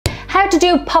how to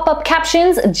do pop-up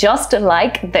captions just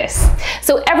like this.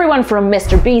 So everyone from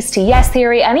Mr. Beast to Yes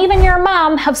Theory and even your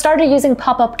mom have started using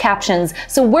pop-up captions.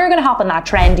 So we're going to hop on that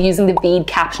trend using the VEED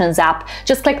Captions app.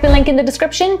 Just click the link in the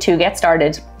description to get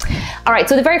started. Alright,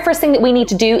 so the very first thing that we need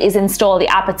to do is install the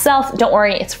app itself. Don't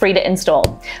worry, it's free to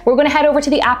install. We're going to head over to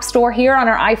the App Store here on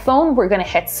our iPhone. We're going to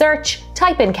hit search,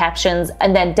 type in captions,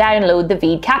 and then download the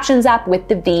VEED Captions app with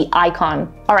the V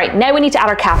icon. Alright, now we need to add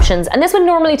our captions, and this would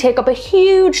normally take up a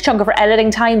huge chunk of our editing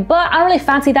time, but I don't really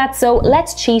fancy that, so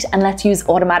let's cheat and let's use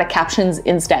automatic captions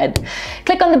instead.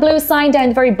 Click on the blue sign down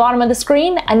the very bottom of the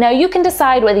screen, and now you can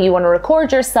decide whether you want to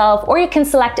record yourself or you can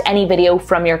select any video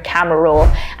from your camera roll.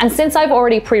 And since I've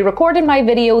already pre-recorded my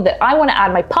video that I want to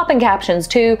add my pop-in captions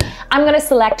to, I'm going to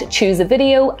select choose a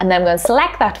video, and then I'm going to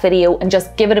select that video and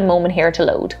just give it a moment here to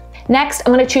load. Next,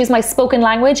 I'm going to choose my spoken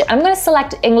language. I'm going to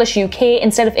select English UK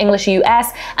instead of English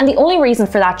US, and the only reason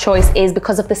for that choice is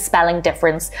because of the spelling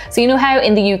difference. So you know how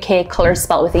in the UK colours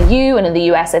spell with a U and in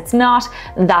the US it's not?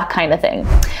 That kind of thing.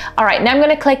 Alright, now I'm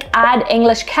going to click Add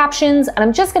English Captions, and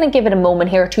I'm just going to give it a moment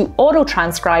here to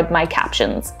auto-transcribe my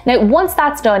captions. Now once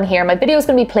that's done here, my video is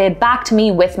going to be played back to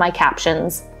me with my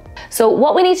captions. So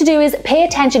what we need to do is pay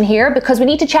attention here because we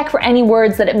need to check for any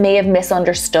words that it may have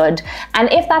misunderstood.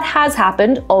 And if that has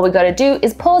happened, all we got to do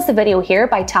is pause the video here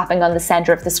by tapping on the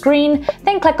center of the screen,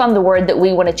 then click on the word that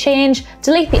we want to change,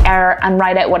 delete the error, and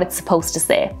write out what it's supposed to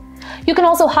say. You can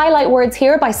also highlight words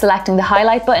here by selecting the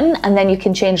highlight button, and then you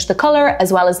can change the color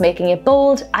as well as making it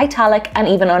bold, italic, and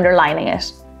even underlining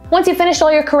it. Once you've finished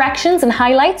all your corrections and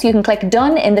highlights, you can click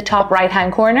Done in the top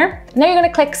right-hand corner. Now you're going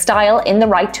to click Style in the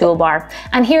right toolbar.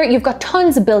 And here you've got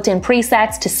tons of built-in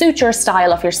presets to suit your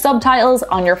style of your subtitles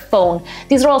on your phone.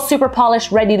 These are all super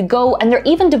polished, ready to go, and they're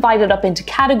even divided up into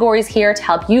categories here to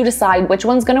help you decide which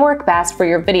one's going to work best for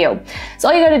your video. So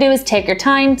all you got to do is take your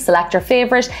time, select your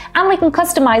favorite, and we can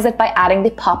customize it by adding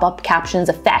the pop-up captions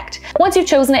effect. Once you've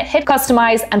chosen it, hit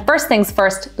Customize, and first things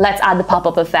first, let's add the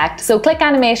pop-up effect. So click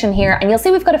Animation here, and you'll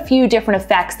see we've got a few different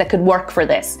effects that could work for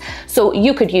this. So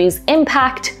you could use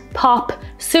impact, pop,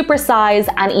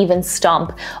 supersize, and even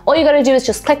stomp. All you gotta do is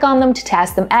just click on them to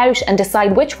test them out and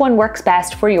decide which one works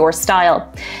best for your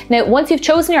style. Now, once you've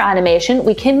chosen your animation,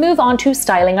 we can move on to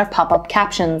styling our pop-up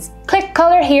captions. Click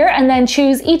color here and then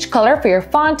choose each color for your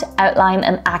font, outline,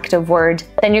 and active word.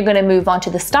 Then you're gonna move on to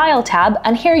the style tab,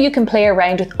 and here you can play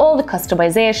around with all the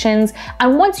customizations.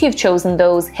 And once you've chosen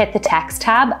those, hit the text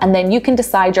tab, and then you can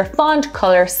decide your font,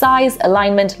 color, size,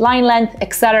 alignment, line length,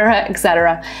 etc.,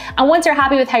 etc. And once you're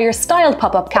happy with how your styled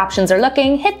pop-up captions are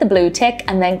looking, hit the blue tick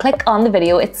and then click on the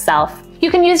video itself.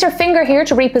 You can use your finger here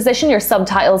to reposition your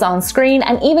subtitles on screen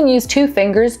and even use two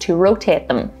fingers to rotate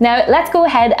them. Now let's go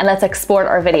ahead and let's export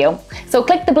our video. So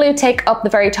click the blue tick up the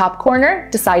very top corner,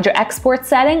 decide your export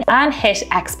setting and hit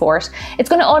export. It's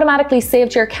going to automatically save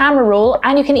to your camera roll,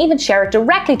 and you can even share it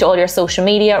directly to all your social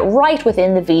media right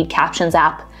within the VEED Captions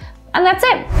app. And that's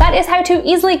it. That is how to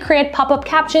easily create pop-up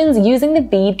captions using the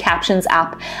VEED Captions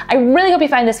app. I really hope you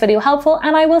found this video helpful,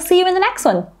 and I will see you in the next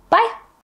one. Bye!